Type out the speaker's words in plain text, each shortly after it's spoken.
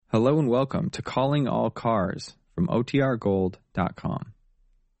Hello and welcome to Calling All Cars from OTRGold.com.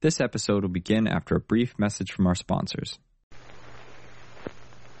 This episode will begin after a brief message from our sponsors.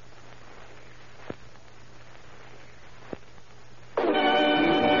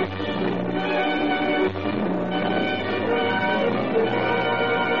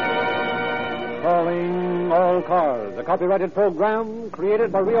 Calling All Cars, a copyrighted program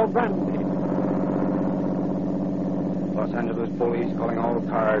created by Rio Grande. Los Angeles Police calling all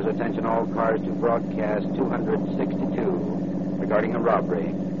cars. Attention all cars to broadcast 262 regarding a robbery.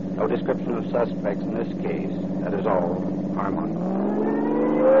 No description of suspects in this case. That is all. Harmon.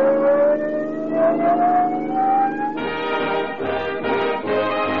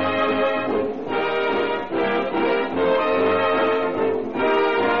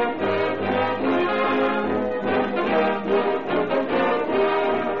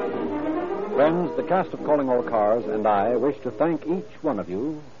 Friends, the cast of Calling All Cars and I wish to thank each one of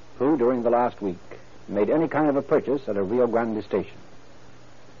you who, during the last week, made any kind of a purchase at a Rio Grande station.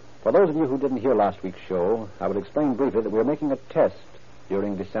 For those of you who didn't hear last week's show, I will explain briefly that we are making a test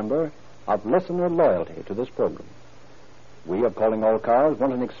during December of listener loyalty to this program. We of Calling All Cars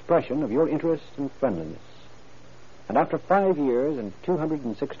want an expression of your interest and friendliness. And after 5 years and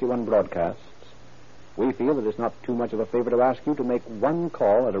 261 broadcasts, we feel that it's not too much of a favor to ask you to make one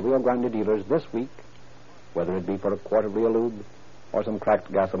call at a Rio Grande dealer's this week, whether it be for a quart of Rio Lube or some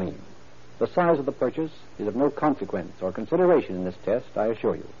cracked gasoline. The size of the purchase is of no consequence or consideration in this test, I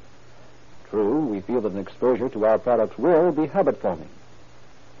assure you. True, we feel that an exposure to our products will be habit-forming,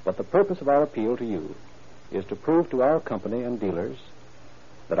 but the purpose of our appeal to you is to prove to our company and dealers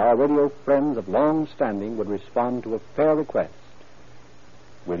that our radio friends of long standing would respond to a fair request.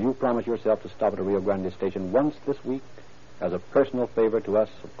 Will you promise yourself to stop at a Rio Grande station once this week as a personal favor to us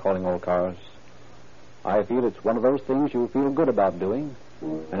of Calling All Cars? I feel it's one of those things you feel good about doing,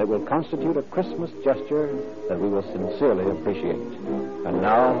 and it will constitute a Christmas gesture that we will sincerely appreciate. And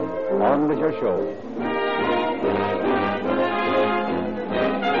now, on with your show.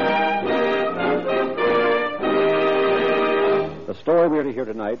 The story we are to hear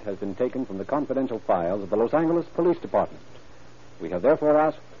tonight has been taken from the confidential files of the Los Angeles Police Department. We have therefore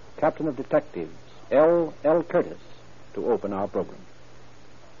asked Captain of Detectives, L. Curtis, to open our program.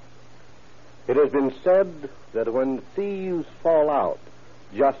 It has been said that when thieves fall out,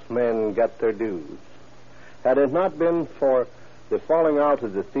 just men get their dues. Had it not been for the falling out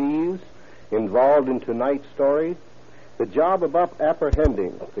of the thieves involved in tonight's story, the job of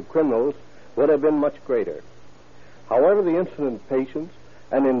apprehending the criminals would have been much greater. However, the infinite patience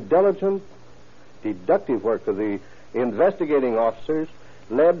and intelligent deductive work of the investigating officers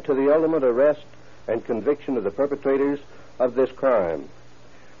led to the ultimate arrest and conviction of the perpetrators of this crime.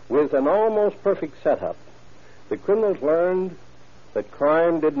 With an almost perfect setup, the criminals learned that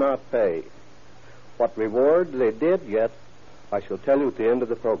crime did not pay. What reward they did get, I shall tell you at the end of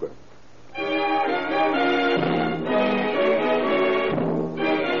the program.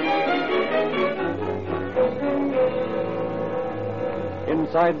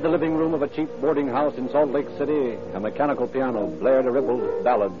 Inside the living room of a cheap boarding house in Salt Lake City, a mechanical piano blared a ribald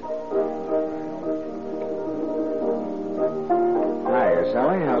ballad. Hiya,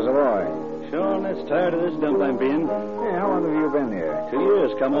 Sally. How's the boy? Sure, that's tired of this dump I'm being. Hey, how long have you been here? 2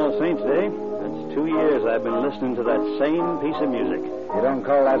 years, come All Saints Day. That's 2 years I've been listening to that same piece of music. You don't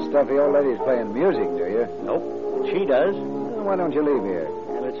call that stuffy old lady's playing music, do you? Nope, she does. Well, why don't you leave here?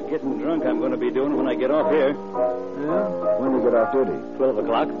 Well, it's getting drunk I'm going to be doing when I get off here. Yeah? When do you get off duty? 12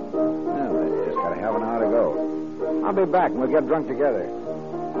 o'clock. Well, you just got a half an hour to go. I'll be back and we'll get drunk together.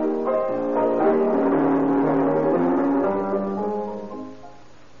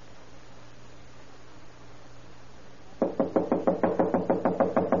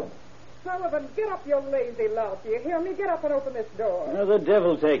 Sullivan, get up, you lazy lout. Do you hear me? Get up and open this door. Now, the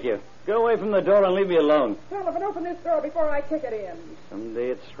devil take you. Go away from the door and leave me alone. Sullivan, open this door before I kick it in. Someday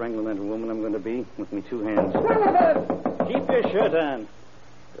it's strangling that woman I'm going to be with me 2 hands. Sullivan! Keep your shirt on.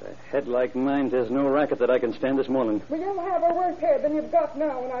 A head like mine, there's no racket that I can stand this morning. Well, you'll have a worse head than you've got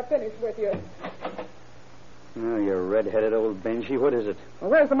now when I finish with you. Oh, you red-headed old Benji. What is it? Well,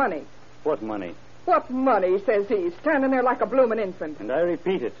 where's the money? What money? What money, says he, standing there like a bloomin' infant. And I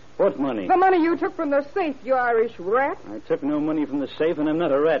repeat it. What money? The money you took from the safe, you Irish rat. I took no money from the safe, and I'm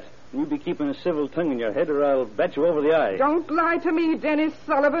not a rat. You be keeping a civil tongue in your head, or I'll bat you over the eye. Don't lie to me, Dennis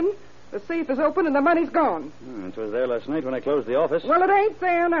Sullivan. The safe is open and the money's gone. It was there last night when I closed the office. Well, it ain't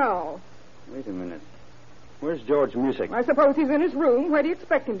there now. Wait a minute. Where's George Music? I suppose he's in his room. Where do you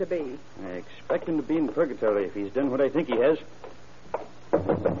expect him to be? I expect him to be in purgatory if he's done what I think he has.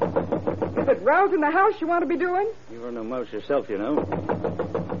 Is it rousing the house you want to be doing? You are no mouse yourself, you know.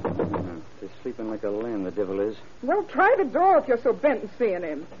 chunk of land, the devil is. Well, try the door if you're so bent on seeing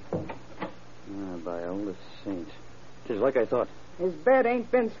him. By all the saints. Tis like I thought. His bed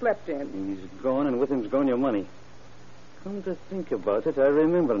ain't been slept in. He's gone, and with him's gone your money. Come to think about it, I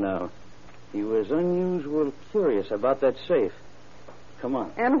remember now. He was unusual curious about that safe. Come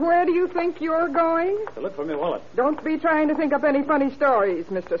on. And where do you think you're going? To look for my wallet. Don't be trying to think up any funny stories,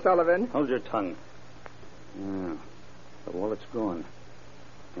 Mr. Sullivan. Hold your tongue. The wallet's gone.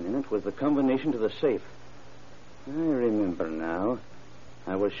 And in it was the combination to the safe. I remember now.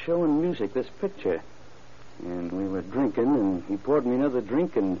 I was showing Music this picture. And we were drinking, and he poured me another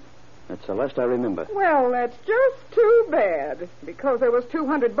drink, and that's the last I remember. Well, that's just too bad. Because there was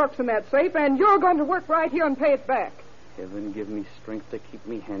 $200 in that safe, and you're going to work right here and pay it back. Heaven give me strength to keep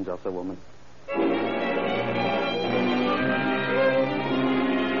me hands off the woman.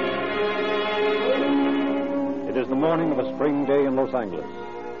 It is the morning of a spring day in Los Angeles.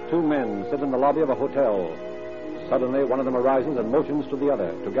 Two men sit in the lobby of a hotel. Suddenly, one of them arises and motions to the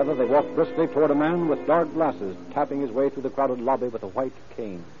other. Together, they walk briskly toward a man with dark glasses, tapping his way through the crowded lobby with a white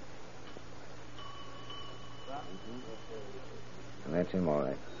cane. That's him, all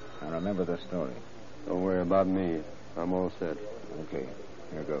right. I remember the story. Don't worry about me. I'm all set. Okay,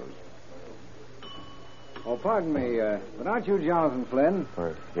 here goes. Oh, pardon me, but aren't you Jonathan Flynn?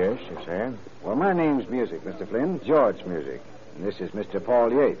 Yes, I am. Well, my name's Music, Mr. Flynn. George Music. And this is Mr.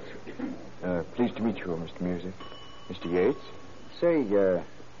 Paul Yates. Pleased to meet you, Mr. Music. Mr. Yates? Say,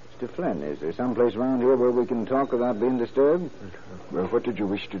 Mr. Flynn, is there someplace around here where we can talk without being disturbed? Well, what did you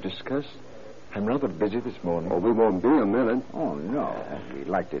wish to discuss? I'm rather busy this morning. Oh, we won't be a minute. Oh, no. We'd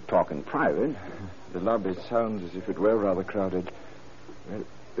like to talk in private. The lobby sounds as if it were rather crowded. Well,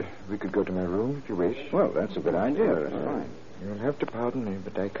 we could go to my room if you wish. Well, that's a good idea. That's fine. You'll have to pardon me,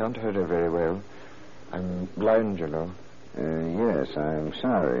 but I can't hear her very well. I'm blind, you know. Yes, I'm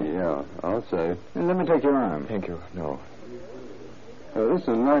sorry. Yeah, I'll say. Let me take your arm. Thank you. No. This is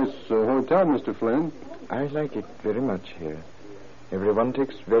a nice hotel, Mr. Flynn. I like it very much here. Everyone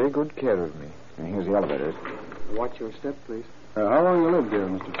takes very good care of me. And here's the elevator. Watch your step, please. How long you lived here,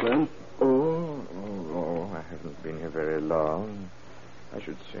 Mr. Flynn? Oh, I haven't been here very long. I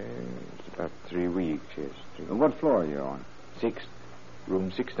should say it's about 3 weeks, yes. What floor are you on? 6th.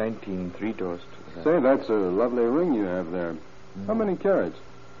 Room 619, 3 doors to the Say, that's a lovely ring you have there. How many carats?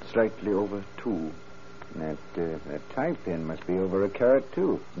 Slightly over 2. That tie pin must be over a carat,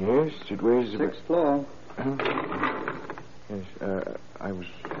 too. Yes, it weighs... 6th floor. Yes, I was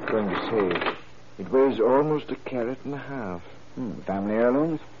going to say, it weighs almost a carat and a half. Family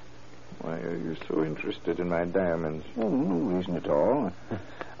heirlooms? Why are you so interested in my diamonds? Oh, no reason at all.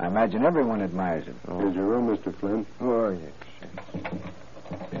 I imagine everyone admires it. Oh. Here's your room, Mr. Flynn. Oh, yes.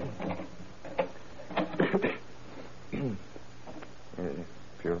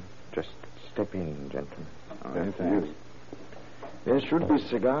 If you'll just step in, gentlemen. Thanks. There should be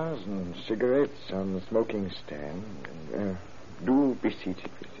cigars and cigarettes on the smoking stand. And, do be seated,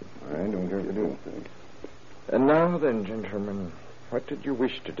 please. I don't care to do. And now then, gentlemen, what did you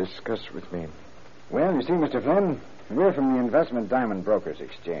wish to discuss with me? Well, you see, Mr. Flynn, we're from the Investment Diamond Brokers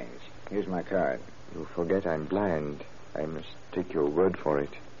Exchange. Here's my card. You forget I'm blind. I must take your word for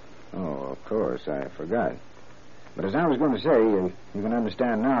it. Oh, of course, I forgot. But as I was going to say, you can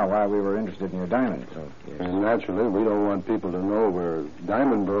understand now why we were interested in your diamonds. Oh, yes. And naturally, we don't want people to know we're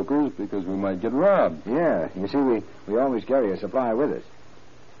diamond brokers because we might get robbed. Yeah, you see, we always carry a supply with us.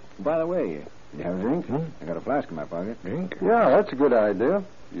 By the way, you have a drink? I got a flask in my pocket. Drink? Yeah, that's a good idea.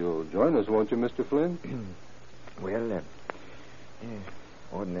 You'll join us, won't you, Mr. Flynn? Well,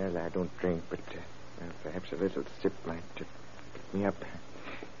 ordinarily I don't drink, but perhaps a little sip might pick me up.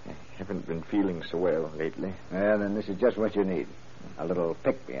 I haven't been feeling so well lately. Well, then this is just what you need. A little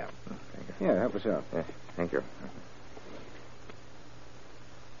pick-me-up. Here, help yourself. Thank you.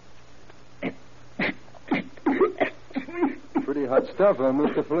 Pretty hot stuff, huh,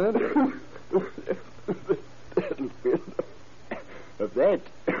 Mr. Flynn? Of that.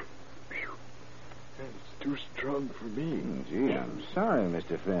 That's too strong for me. Gee, I'm sorry,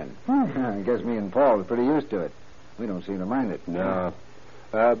 Mr. Flynn. I guess me and Paul are pretty used to it. We don't seem to mind it. No.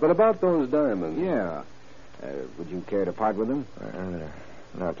 But about those diamonds. Yeah. Would you care to part with them?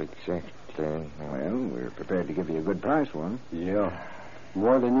 Not exactly. No. Well, we're prepared to give you a good price for them. Yeah.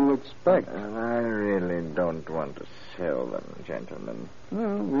 More than you expect. I really don't want to sell them, gentlemen.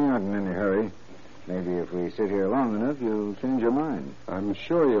 Well, we aren't in any hurry. Maybe if we sit here long enough, you'll change your mind. I'm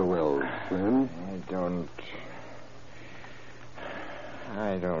sure you will, Flynn.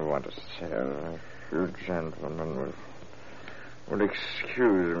 I don't want to sell. You gentlemen will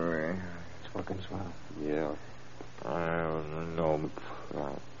excuse me. Spoken swell. Yeah. I have no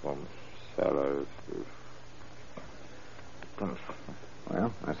problem, sellers.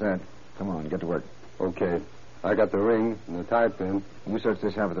 set. Come on, get to work. Okay. I got the ring and the tie pin. You search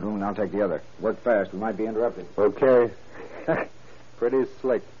this half of the room, and I'll take the other. Work fast. We might be interrupted. Okay. Pretty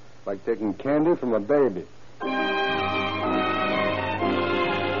slick. Like taking candy from a baby.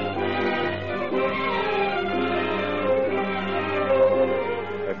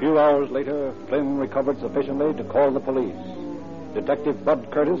 A few hours later, Flynn recovered sufficiently to call the police. Detective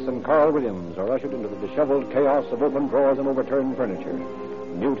Bud Curtis and Carl Williams are ushered into the disheveled chaos of open drawers and overturned furniture,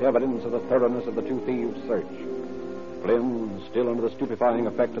 mute evidence of the thoroughness of the two thieves' search. Flynn, still under the stupefying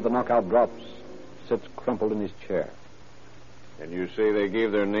effect of the knockout drops, sits crumpled in his chair. And you say they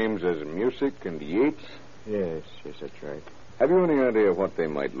gave their names as Music and Yates? Yes, that's right. Have you any idea what they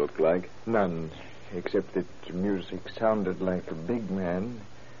might look like? None, except that Music sounded like a big man,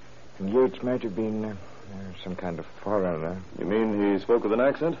 and Yates might have been some kind of foreigner. You mean he spoke with an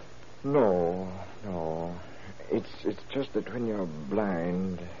accent? No. It's just that when you're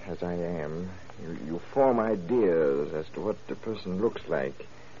blind, as I am, you form ideas as to what the person looks like.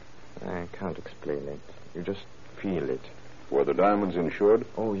 I can't explain it. You just feel it. Were the diamonds insured?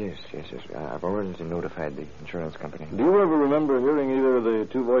 Oh, yes. I've already notified the insurance company. Do you ever remember hearing either of the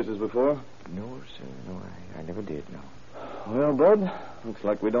two voices before? No, sir. No, I never did, no. Well, Bud, looks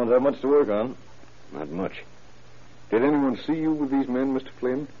like we don't have much to work on. Not much. Did anyone see you with these men, Mr.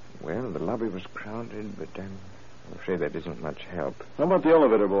 Flynn? Well, the lobby was crowded, but I'm afraid that isn't much help. How about the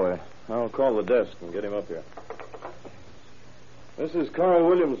elevator boy? I'll call the desk and get him up here. This is Carl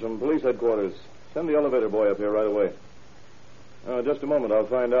Williams from police headquarters. Send the elevator boy up here right away. Just a moment, I'll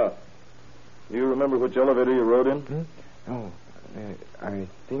find out. Do you remember which elevator you rode in? Oh, I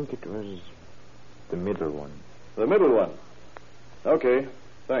think it was the middle one. The middle one? Okay,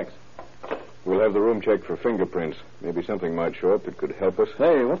 thanks. We'll have the room checked for fingerprints. Maybe something might show up that could help us.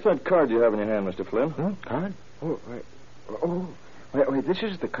 Hey, what's that card you have in your hand, Mr. Flynn? Card? Wait, this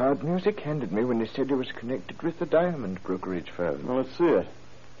is the card Music handed me when they said it was connected with the diamond brokerage firm. Well, let's see it.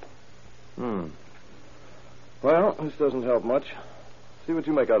 Well, this doesn't help much. See what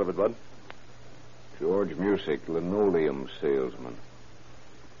you make out of it, Bud. George Music, linoleum salesman.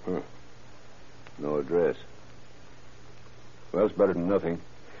 No address. Well, it's better than nothing.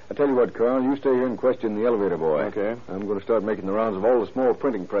 I tell you what, Carl, you stay here and question the elevator boy. Okay. I'm going to start making the rounds of all the small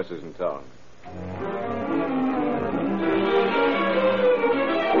printing presses in town.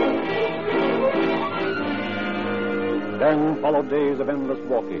 Then followed days of endless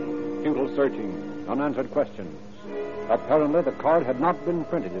walking, futile searching, unanswered questions. Apparently, the card had not been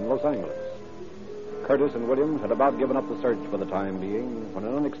printed in Los Angeles. Curtis and Williams had about given up the search for the time being when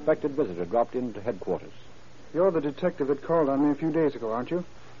an unexpected visitor dropped into headquarters. You're the detective that called on me a few days ago, aren't you?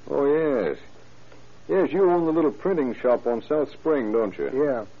 Oh, yes. Yes, you own the little printing shop on South Spring, don't you?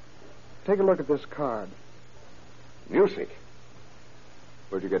 Yeah. Take a look at this card. Music?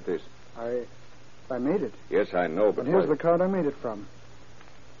 Where'd you get this? I made it. Yes, I know, but... And here's the card I made it from.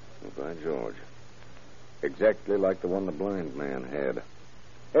 Oh, by George. Exactly like the one the blind man had.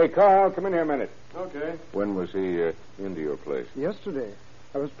 Hey, Carl, come in here a minute. Okay. When was he into your place? Yesterday.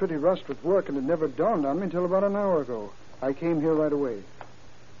 I was pretty rushed with work, and it never dawned on me until about an hour ago. I came here right away.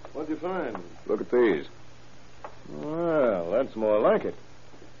 What'd you find? Look at these. Well, that's more like it.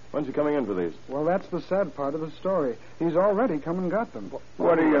 When's he coming in for these? Well, that's the sad part of the story. He's already come and got them.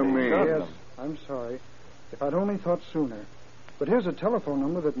 What do you mean? Yes, I'm sorry. If I'd only thought sooner. But here's a telephone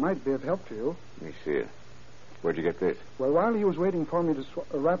number that might be of help to you. Let me see it. Where'd you get this? Well, while he was waiting for me to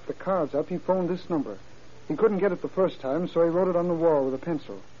wrap the cards up, he phoned this number. He couldn't get it the first time, so he wrote it on the wall with a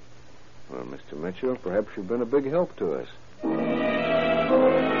pencil. Well, Mr. Mitchell, perhaps you've been a big help to us.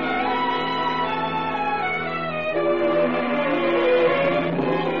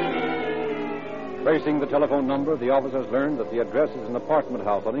 Tracing the telephone number, the officers learned that the address is an apartment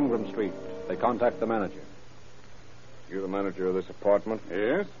house on Ingram Street. They contact the manager. You're the manager of this apartment?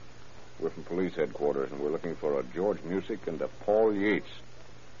 Yes. We're from police headquarters, and we're looking for a George Music and a Paul Yates.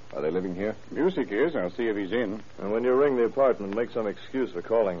 Are they living here? Music is. I'll see if he's in. And when you ring the apartment, make some excuse for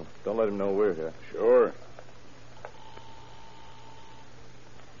calling. Don't let him know we're here. Sure.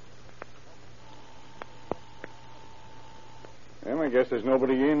 Well, I guess there's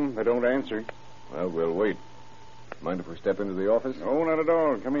nobody in. They don't answer. Well, we'll wait. Mind if we step into the office? No, not at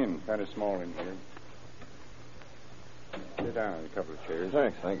all. Come in. Kind of small in here. Sit down. A couple of chairs.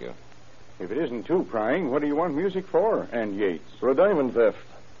 Thanks. Thank you. If it isn't too prying, what do you want music for? And Yates? For a diamond theft.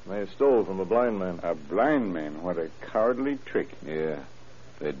 They stole from a blind man. A blind man? What a cowardly trick. Yeah.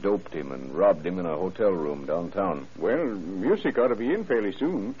 They doped him and robbed him in a hotel room downtown. Well, music ought to be in fairly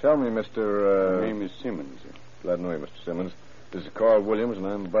soon. Tell me, Mr. My name is Simmons. Glad to know you, Mr. Simmons. This is Carl Williams, and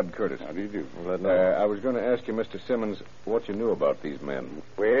I'm Bud Curtis. How do you do? I was going to ask you, Mr. Simmons, what you knew about these men.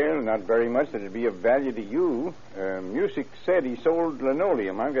 Well, not very much that'd be of value to you. Music said he sold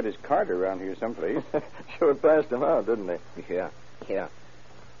linoleum. I've got his card around here someplace. Sure passed him out, didn't he? Yeah.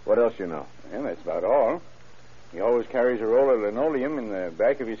 What else you know? Well, that's about all. He always carries a roll of linoleum in the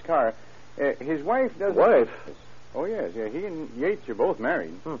back of his car. His wife doesn't... Wife? Oh, yes. Yeah, he and Yates are both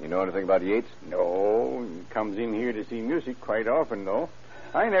married. You know anything about Yates? No. He comes in here to see music quite often, though.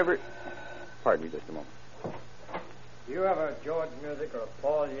 I never... Pardon me just a moment. Do you have a George Music or a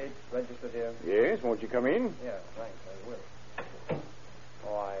Paul Yates registered here? Yes, won't you come in? Yeah, thanks. I will.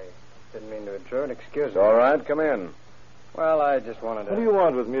 Oh, I didn't mean to intrude. Excuse It's me. all right. Come in. Well, I just wanted to... What do you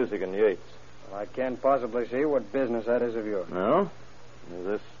want with music and Yates? Well, I can't possibly see what business that is of yours. No? Does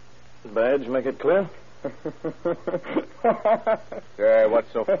this badge make it clear?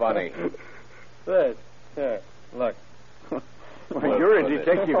 What's so funny? This. Here, look. Well, you're a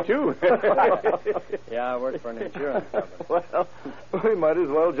detective, too. Yeah, I work for an insurance company. Well, we might as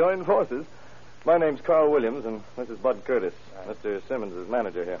well join forces. My name's Carl Williams, and this is Bud Curtis. Mr. Simmons is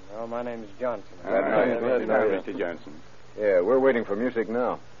manager here. Well, my name is Johnson. Mr. Johnson. Yeah, we're waiting for music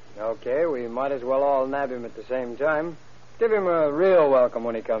now. Okay, we might as well all nab him at the same time. Give him a real welcome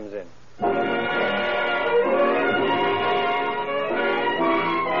when he comes in.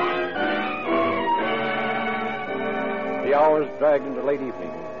 The hours dragged into late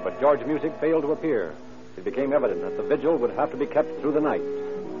evening, but George Music failed to appear. It became evident that the vigil would have to be kept through the night.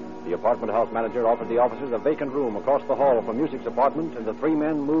 The apartment house manager offered the officers a vacant room across the hall from Music's apartment, and the three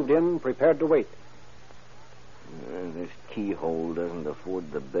men moved in, prepared to wait. This keyhole doesn't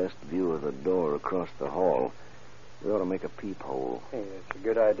afford the best view of the door across the hall. We ought to make a peephole. Hey, that's a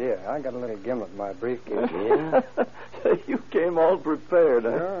good idea. I got a little gimlet in my briefcase. Yeah? You came all prepared,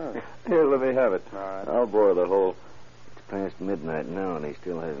 huh? Sure. Here, let me have it. All right. I'll borrow the hole. It's past midnight now, and he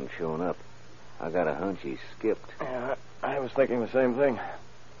still hasn't shown up. I got a hunch he skipped. Yeah, I was thinking the same thing.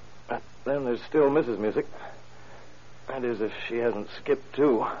 But then there's still Mrs. Music. That is, if she hasn't skipped,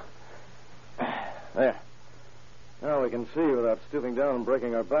 too. There. Now we can see without stooping down and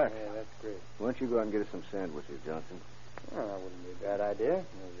breaking our back. Yeah, that's great. Why don't you go out and get us some sandwiches, Johnson? Well, that wouldn't be a bad idea.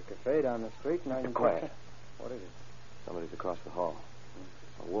 There's a cafe down the street, and I can... Quiet. What is it? Somebody's across the hall.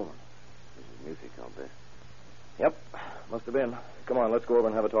 A woman. Mrs. Music, I'll bet. Yep, must have been. Come on, let's go over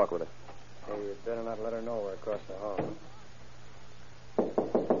and have a talk with her. Hey, you'd better not let her know we're across the hall.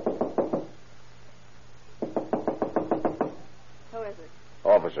 Who is it?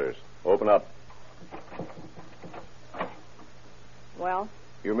 Officers, open up. Well?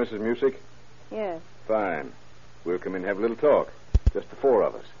 You Mrs. Music? Yes. Fine. We'll come in and have a little talk. Just the four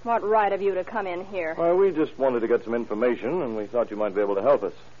of us. What right have you to come in here? Well, we just wanted to get some information, and we thought you might be able to help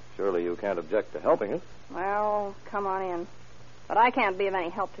us. Surely you can't object to helping us. Well, come on in. But I can't be of any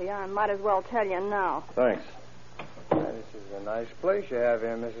help to you. I might as well tell you now. Thanks. This is a nice place you have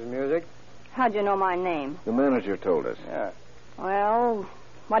here, Mrs. Music. How'd you know my name? The manager told us. Yeah. Well,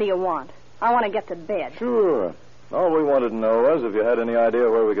 what do you want? I want to get to bed. Sure. All we wanted to know was if you had any idea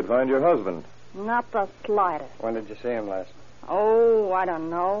where we could find your husband. Not the slightest. When did you see him last? Oh, I don't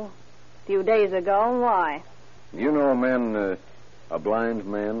know. A few days ago. Why? You know a blind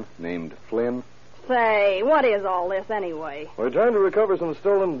man named Flynn? Say, what is all this anyway? We're trying to recover some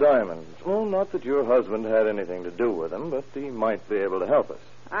stolen diamonds. Well, not that your husband had anything to do with them, but he might be able to help us.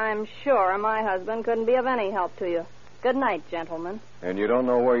 I'm sure my husband couldn't be of any help to you. Good night, gentlemen. And you don't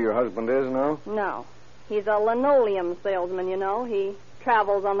know where your husband is now? No. He's a linoleum salesman, you know. He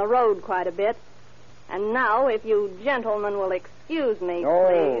travels on the road quite a bit. And now, if you gentlemen will excuse me,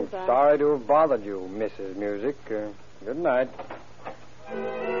 Oh, please. sorry to have bothered you, Mrs. Music. Good night.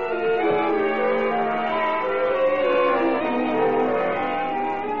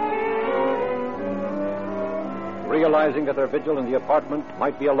 Realizing that their vigil in the apartment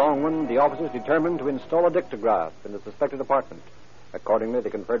might be a long one, the officers determined to install a dictograph in the suspected apartment. Accordingly, they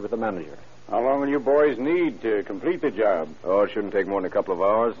conferred with the manager. How long will you boys need to complete the job? Oh, it shouldn't take more than a couple of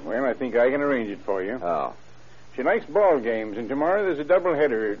hours. Well, I think I can arrange it for you. Oh. She likes ball games, and tomorrow there's a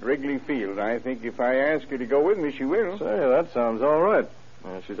doubleheader at Wrigley Field. I think if I ask her to go with me, she will. Say, that sounds all right.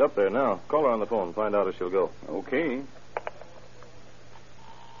 She's up there now. Call her on the phone and find out if she'll go. Okay.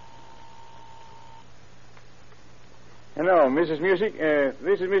 Hello, Mrs. Music.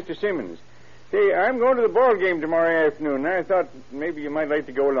 This is Mr. Simmons. Say, I'm going to the ball game tomorrow afternoon, and I thought maybe you might like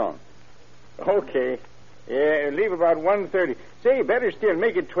to go along. Okay. Yeah, leave about 1:30. Say, better still,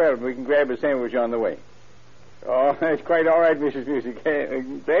 make it 12, and we can grab a sandwich on the way. Oh, that's quite all right, Mrs. Music.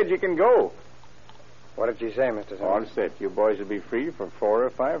 Glad you can go. What did she say, Mr. Simmons? All set. You boys will be free for 4 or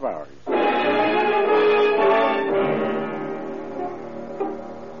 5 hours.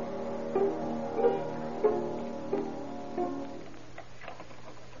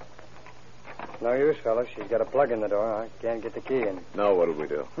 use, fellas. She's got a plug in the door. I can't get the key in. Now what'll we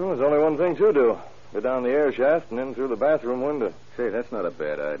do? Well, there's only one thing to do. Go down the air shaft and in through the bathroom window. Say, that's not a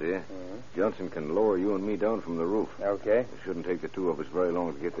bad idea. Mm-hmm. Johnson can lower you and me down from the roof. Okay. It shouldn't take the two of us very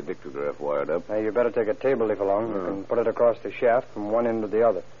long to get the dictograph wired up. Now, you better take a table leaf along. You can put it across the shaft from one end to the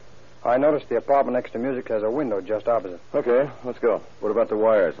other. I noticed the apartment next to music has a window just opposite. Okay, let's go. What about the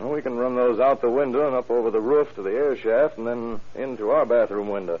wires? Well, we can run those out the window and up over the roof to the air shaft and then into our bathroom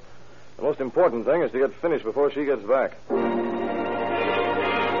window. The most important thing is to get finished before she gets back.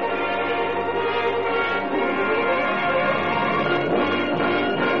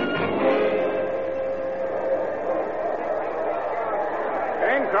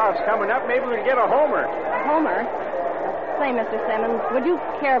 Bancroft's coming up. Maybe we'll get a homer. Homer? Say, Mr. Simmons, would you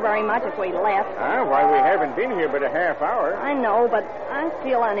care very much if we left? Why, we haven't been here but a half hour. I know, but I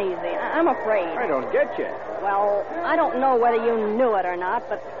feel uneasy. I'm afraid. I don't get you. Well, I don't know whether you knew it or not,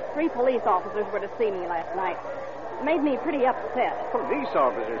 but 3 police officers were to see me last night. It made me pretty upset. Police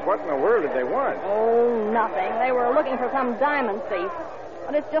officers? What in the world did they want? Oh, nothing. They were looking for some diamond thief.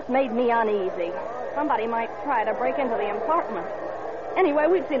 But it's just made me uneasy. Somebody might try to break into the apartment. Anyway,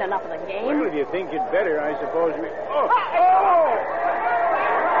 we've seen enough of the game. Well, if you think you'd better, I suppose we... Oh! I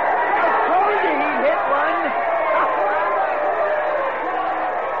told you he'd hit one.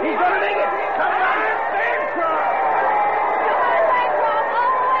 He's going to make it. Come on, Bancroft!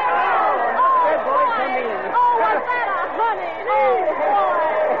 That boy, come in. Oh, was that a honey? Oh,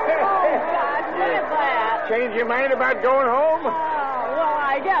 boy. Oh, gosh, look at that. Change your mind about going home? Well,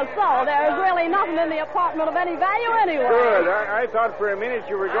 I guess so. There's really nothing in the apartment of any value anyway. Good. I thought for a minute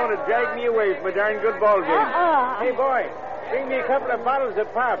you were going to drag me away from a darn good ball game. Hey, boy, bring me a couple of bottles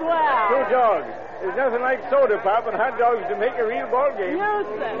of pop. Wow. 2 dogs. There's nothing like soda pop and hot dogs to make a real ball game. Yes,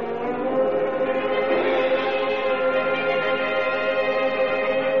 sir.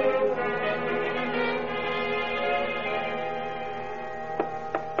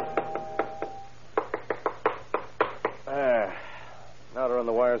 Now to run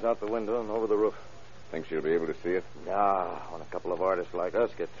the wires out the window and over the roof. Think she'll be able to see it? When a couple of artists like us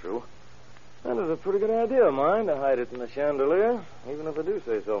get through. That is a pretty good idea of mine to hide it in the chandelier, even if I do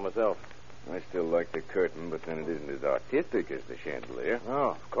say so myself. I still like the curtain, but then it isn't as artistic as the chandelier.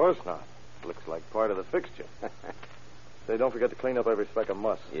 No, of course not. It looks like part of the fixture. Say, don't forget to clean up every speck of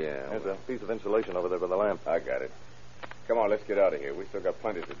muss. Yeah. There's a piece of insulation over there by the lamp. I got it. Come on, let's get out of here. We still got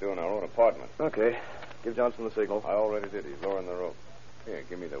plenty to do in our own apartment. Okay. Give Johnson the signal. I already did. He's lowering the rope. Here,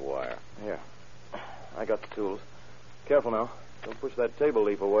 give me the wire. Here. I got the tools. Careful now. Don't push that table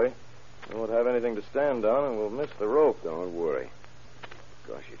leaf away. We won't have anything to stand on, and we'll miss the rope. Don't worry.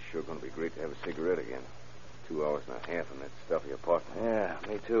 Gosh, it's sure going to be great to have a cigarette again. 2 hours and a half in that stuffy apartment. Yeah,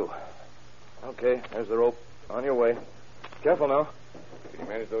 me too. Okay, there's the rope. On your way. Careful now. Can you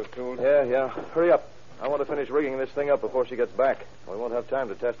manage those tools? Yeah. Hurry up. I want to finish rigging this thing up before she gets back. We won't have time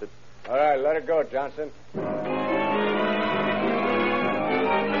to test it. All right, let her go, Johnson.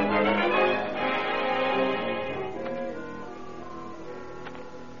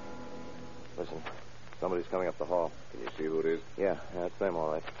 Listen, somebody's coming up the hall. Can you see who it is? Yeah, it's them,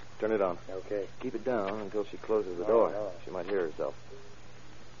 all right. Turn it on. Okay. Keep it down until she closes the door. No. She might hear herself.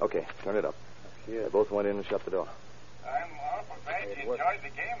 Okay, turn it up. Yeah. They both went in and shut the door. I'm awful glad you enjoyed the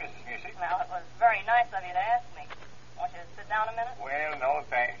game, Mrs. Music. Well, it was very nice of you to ask me. Want you to sit down a minute? Well, no,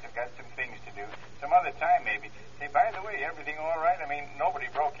 thanks. I've got some things to do. Some other time, maybe. Hey, by the way, everything all right? I mean, nobody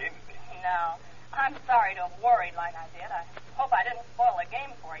broke into this. No. I'm sorry to have worried like I did. I hope I didn't spoil the game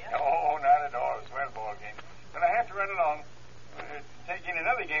for you. No, not at all. Swell ball game. But I have to run along. Take in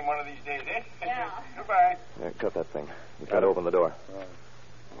another game one of these days, eh? Yeah. Goodbye. Yeah, cut that thing. You can't open the door.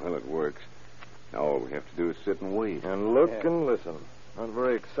 Well, it works. Now all we have to do is sit and wait. And look and listen. Not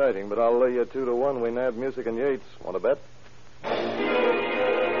very exciting, but I'll lay you 2-1 we nab Music and Yates. Want to bet?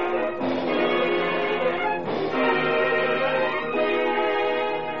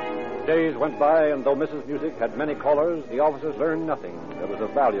 Days went by, and though Mrs. Music had many callers, the officers learned nothing that was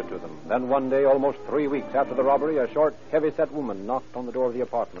of value to them. Then one day, almost 3 weeks after the robbery, a short, heavy-set woman knocked on the door of the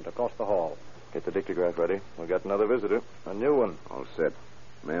apartment across the hall. Get the dictograph ready. We've got another visitor. A new one. All set.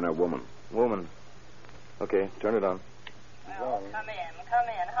 Man or woman? Woman. Okay, turn it on. Well, come in.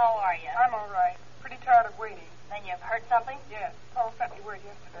 How are you? I'm all right. Pretty tired of waiting. Then you've heard something? Yes. Paul sent me word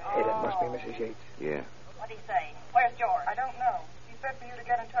yesterday. Hey, that must be Mrs. Yates. Yeah. What'd he say? Where's George? I don't know. He said for you to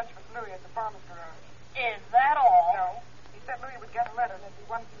get in touch with Louis at the farmer's garage. Is that all? No. He said Louis would get a letter and there'd be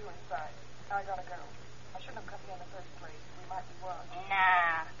one for you inside. Now I gotta go. I shouldn't have come here in the first place. We might be watched.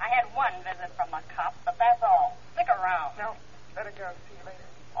 Nah. I had one visit from the cops, but that's all. Stick around. No. Better go. See you later.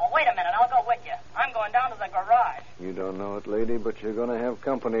 Oh, wait a minute. I'll go with you. I'm going down to the garage.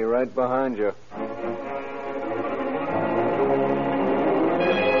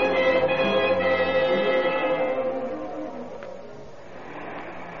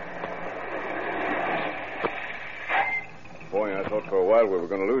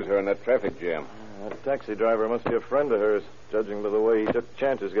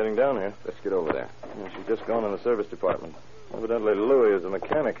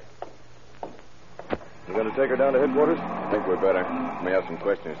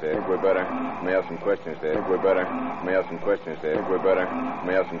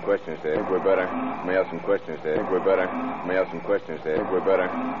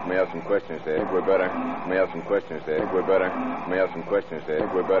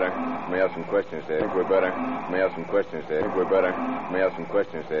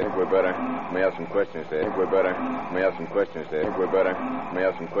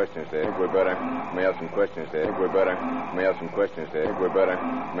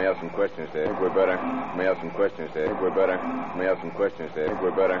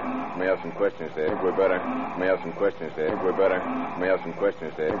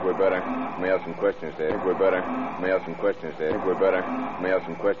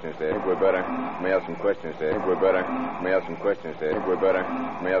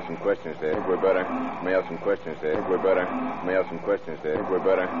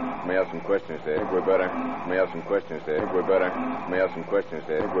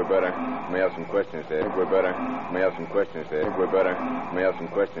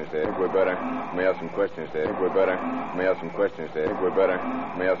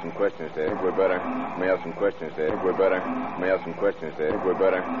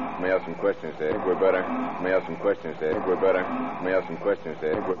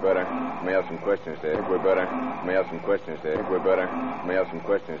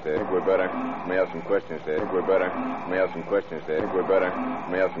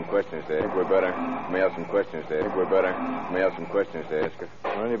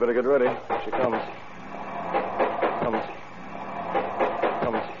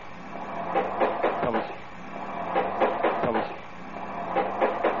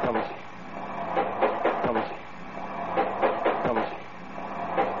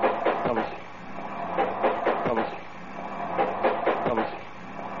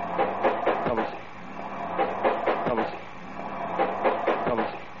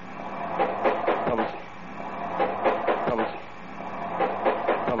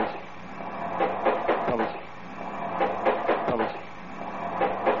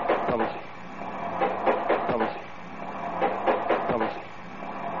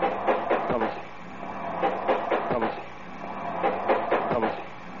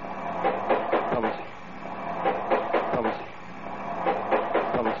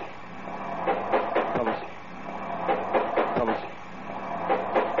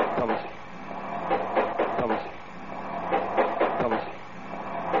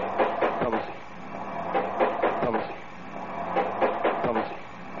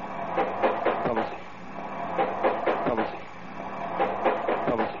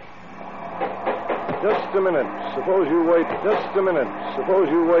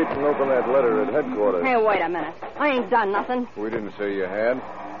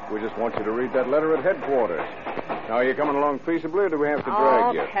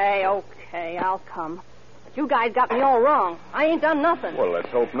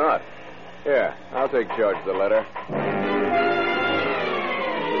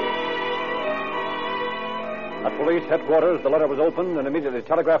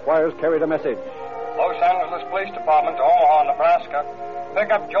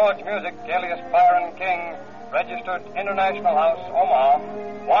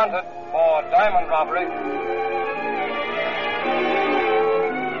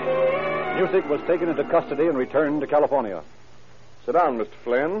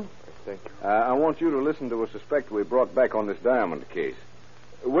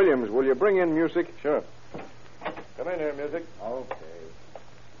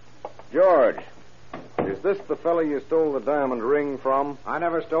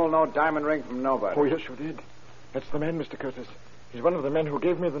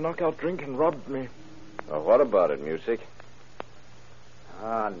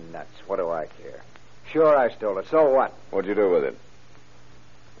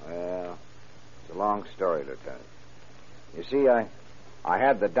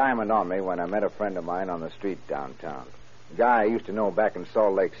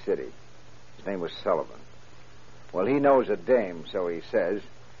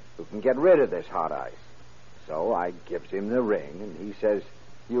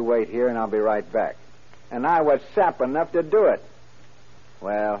 And I was sap enough to do it.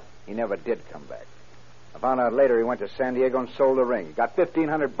 Well, he never did come back. I found out later he went to San Diego and sold a ring. He got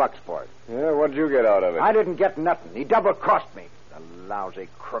 $1,500 for it. Yeah, what'd you get out of it? I didn't get nothing. He double-crossed me. The lousy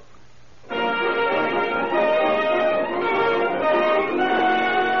crook.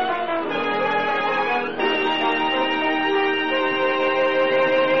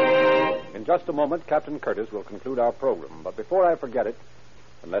 In just a moment, Captain Curtis will conclude our program. But before I forget it,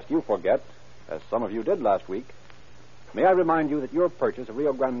 unless you forget, as some of you did last week, may I remind you that your purchase of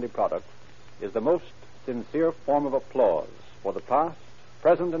Rio Grande product is the most sincere form of applause for the past,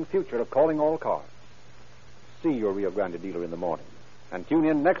 present, and future of Calling All Cars. See your Rio Grande dealer in the morning, and tune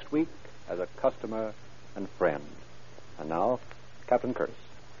in next week as a customer and friend. And now, Captain Curtis.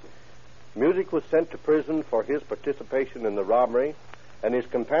 Music was sent to prison for his participation in the robbery, and his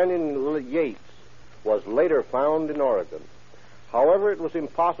companion Yates was later found in Oregon. However, it was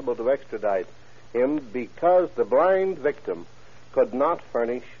impossible to extradite him because the blind victim could not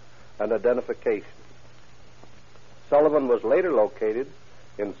furnish an identification. Sullivan was later located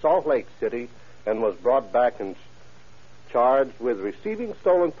in Salt Lake City and was brought back and charged with receiving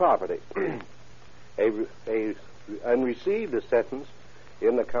stolen property and received a sentence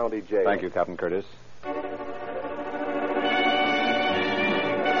in the county jail. Thank you, Captain Curtis.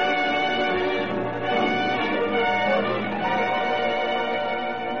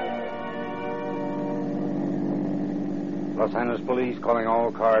 Los Angeles Police calling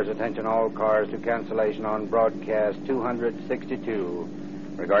all cars, attention all cars to cancellation on broadcast 262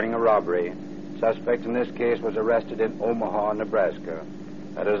 regarding a robbery. Suspect in this case was arrested in Omaha, Nebraska.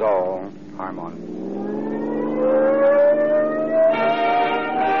 That is all. Harmon.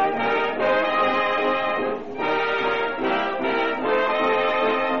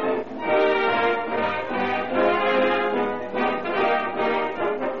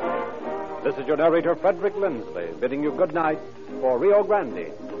 This is your narrator, Frederick Lindsley, bidding you good night for Rio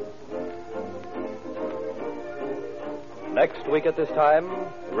Grande. Next week at this time,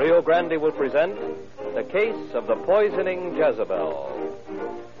 Rio Grande will present The Case of the Poisoning Jezebel.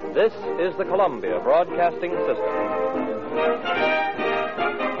 This is the Columbia Broadcasting System.